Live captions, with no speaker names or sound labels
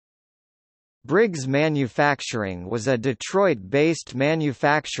Briggs Manufacturing was a Detroit-based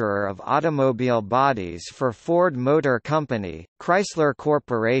manufacturer of automobile bodies for Ford Motor Company, Chrysler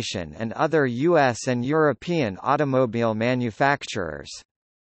Corporation and other U.S. and European automobile manufacturers.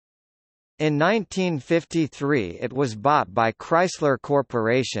 In 1953 it was bought by Chrysler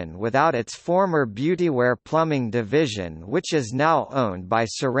Corporation without its former Beautyware plumbing division, which is now owned by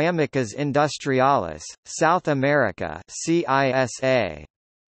Ceramicas Industriales, South America (CISA).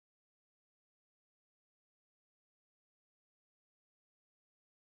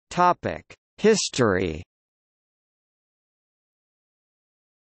 History.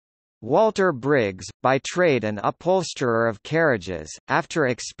 Walter Briggs, by trade an upholsterer of carriages, after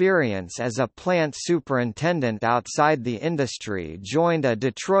experience as a plant superintendent outside the industry joined a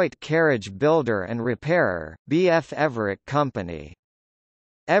Detroit carriage builder and repairer, B.F. Everett Company.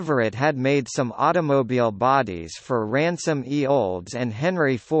 Everett had made some automobile bodies for Ransom E. Olds and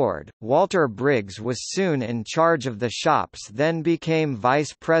Henry Ford. Walter Briggs was soon in charge of the shops, then became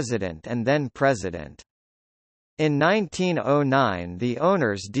vice president and then president. In 1909 the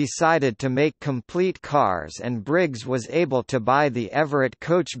owners decided to make complete cars and Briggs was able to buy the Everett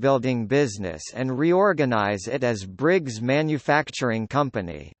coachbuilding business and reorganize it as Briggs Manufacturing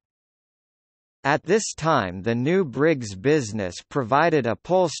Company. At this time the new Briggs business provided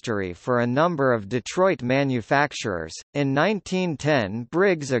upholstery for a number of Detroit manufacturers. In 1910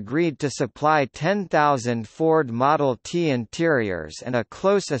 Briggs agreed to supply 10,000 Ford Model T interiors and a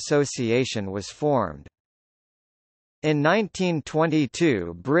close association was formed. In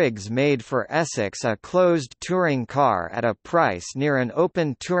 1922 Briggs made for Essex a closed touring car at a price near an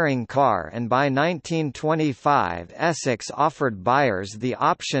open touring car, and by 1925 Essex offered buyers the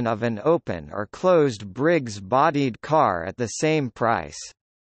option of an open or closed Briggs-bodied car at the same price.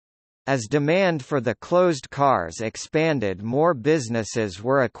 As demand for the closed cars expanded, more businesses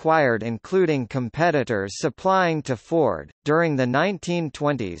were acquired, including competitors supplying to Ford. During the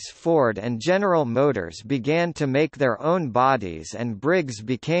 1920s, Ford and General Motors began to make their own bodies, and Briggs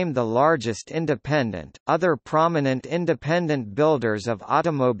became the largest independent. Other prominent independent builders of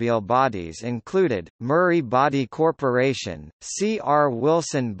automobile bodies included Murray Body Corporation, C.R.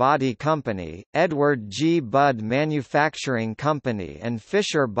 Wilson Body Company, Edward G. Budd Manufacturing Company, and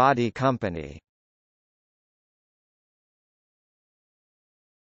Fisher Body Company.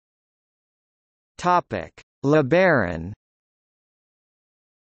 LeBaron.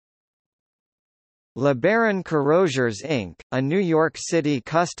 LeBaron Corrosiers Inc., a New York City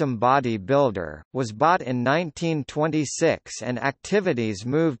custom body builder, was bought in 1926 and activities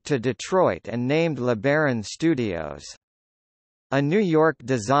moved to Detroit and named LeBaron Studios. A New York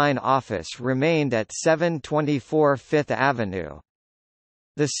design office remained at 724 Fifth Avenue.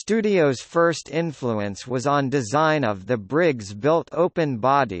 The studio's first influence was on design of the Briggs-built open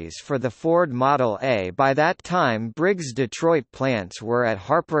bodies for the Ford Model A. By that time Briggs' Detroit plants were at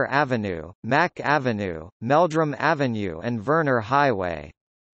Harper Avenue, Mack Avenue, Meldrum Avenue and Verner Highway.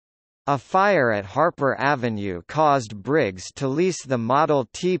 A fire at Harper Avenue caused Briggs to lease the Model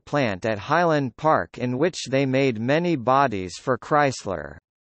T plant at Highland Park, in which they made many bodies for Chrysler.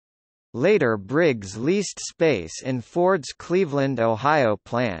 Later Briggs leased space in Ford's Cleveland, Ohio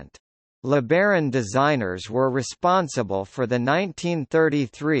plant. LeBaron designers were responsible for the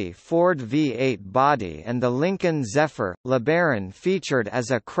 1933 Ford V8 body and the Lincoln Zephyr. LeBaron featured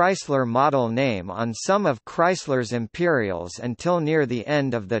as a Chrysler model name on some of Chrysler's Imperials until near the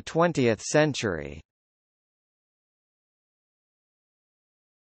end of the 20th century.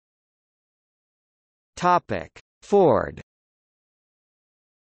 Ford.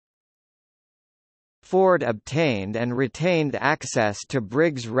 Ford obtained and retained access to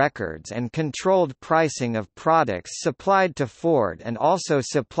Briggs records and controlled pricing of products supplied to Ford and also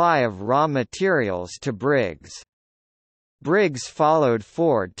supply of raw materials to Briggs. Briggs followed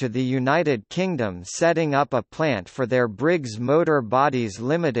Ford to the United Kingdom, setting up a plant for their Briggs Motor Bodies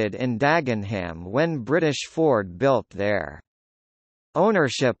Limited in Dagenham when British Ford built there.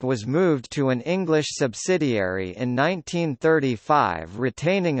 Ownership was moved to an English subsidiary in 1935,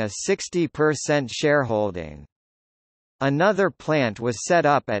 retaining a 60% shareholding. Another plant was set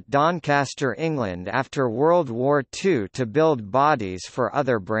up at Doncaster, England after World War II to build bodies for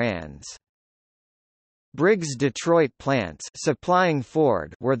other brands. Briggs' Detroit plants supplying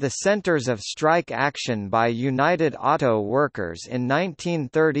Ford were the centers of strike action by United Auto Workers in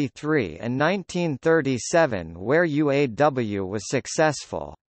 1933 and 1937, where UAW was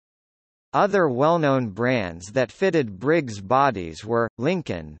successful. Other well-known brands that fitted Briggs bodies were,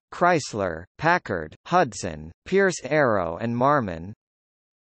 Lincoln, Chrysler, Packard, Hudson, Pierce Arrow and Marmon.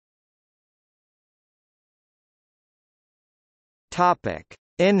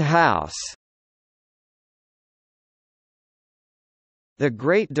 Inhouse. The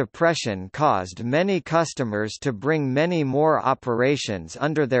Great Depression caused many customers to bring many more operations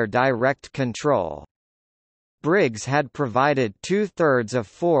under their direct control. Briggs had provided two-thirds of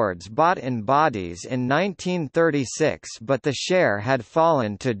Fords bought in bodies in 1936, but the share had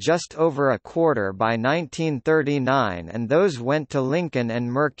fallen to just over a quarter by 1939, and those went to Lincoln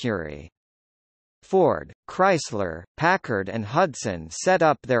and Mercury. Ford, Chrysler, Packard and Hudson set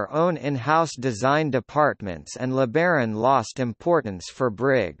up their own in-house design departments, and LeBaron lost importance for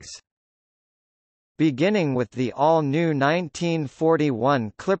Briggs. Beginning with the all-new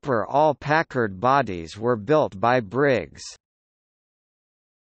 1941 Clipper, all Packard bodies were built by Briggs.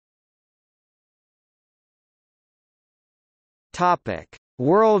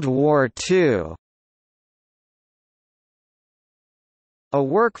 World War II. A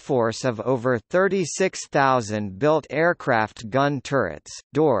workforce of over 36,000 built aircraft gun turrets,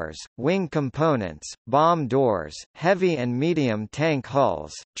 doors, wing components, bomb doors, heavy and medium tank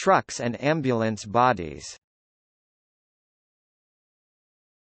hulls, trucks and ambulance bodies.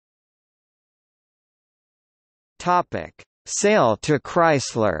 Sale to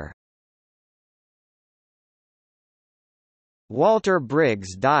Chrysler. Walter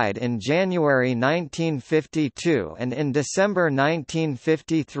Briggs died in January 1952, and in December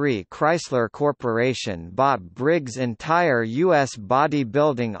 1953 Chrysler Corporation bought Briggs' entire U.S.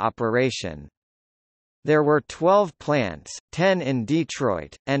 body-building operation. There were 12 plants, 10 in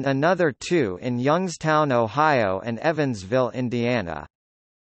Detroit, and another 2 in Youngstown, Ohio and Evansville, Indiana.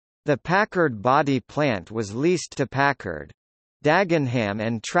 The Packard body plant was leased to Packard. Dagenham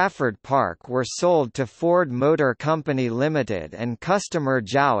and Trafford Park were sold to Ford Motor Company Limited, and customer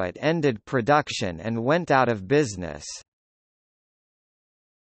Jowett ended production and went out of business.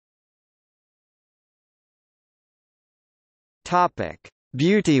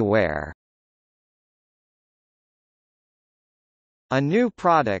 Beautyware. A new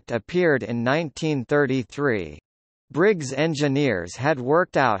product appeared in 1933. Briggs engineers had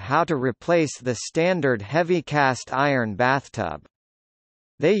worked out how to replace the standard heavy cast iron bathtub.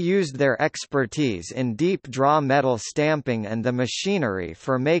 They used their expertise in deep draw metal stamping and the machinery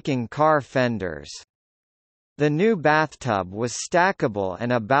for making car fenders. The new bathtub was stackable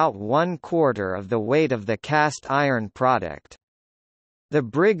and about 1/4 of the weight of the cast iron product. The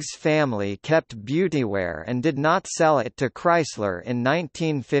Briggs family kept Beautyware and did not sell it to Chrysler in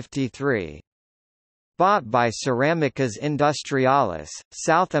 1953. Bought by Ceramicas Industriales,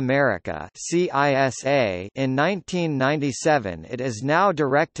 South America (CISA) in 1997, it is now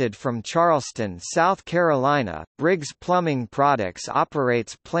directed from Charleston, South Carolina. Briggs Plumbing Products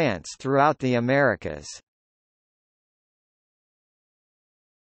operates plants throughout the Americas.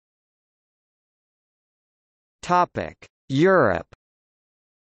 Europe.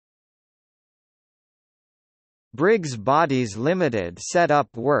 Briggs Bodies Limited set up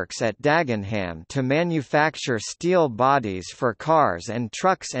works at Dagenham to manufacture steel bodies for cars and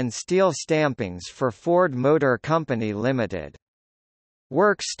trucks and steel stampings for Ford Motor Company Limited.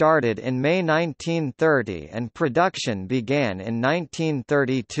 Work started in May 1930 and production began in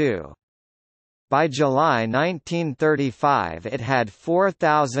 1932. By July 1935 it had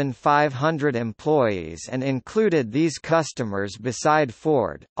 4,500 employees and included these customers beside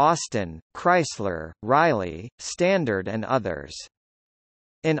Ford, Austin, Chrysler, Riley, Standard and others.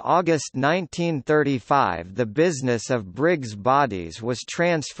 In August 1935 the business of Briggs Bodies was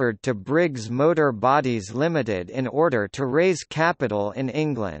transferred to Briggs Motor Bodies Limited in order to raise capital in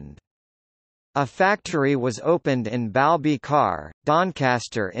England. A factory was opened in Balby Car,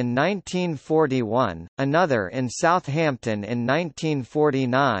 Doncaster in 1941, another in Southampton in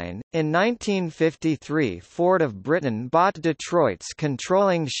 1949. In 1953 Ford of Britain bought Detroit's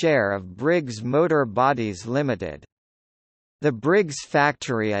controlling share of Briggs Motor Bodies Limited. The Briggs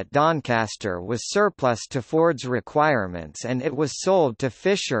factory at Doncaster was surplus to Ford's requirements and it was sold to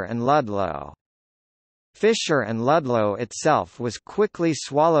Fisher & Ludlow. Fisher & Ludlow itself was quickly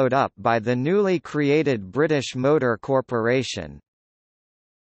swallowed up by the newly created British Motor Corporation.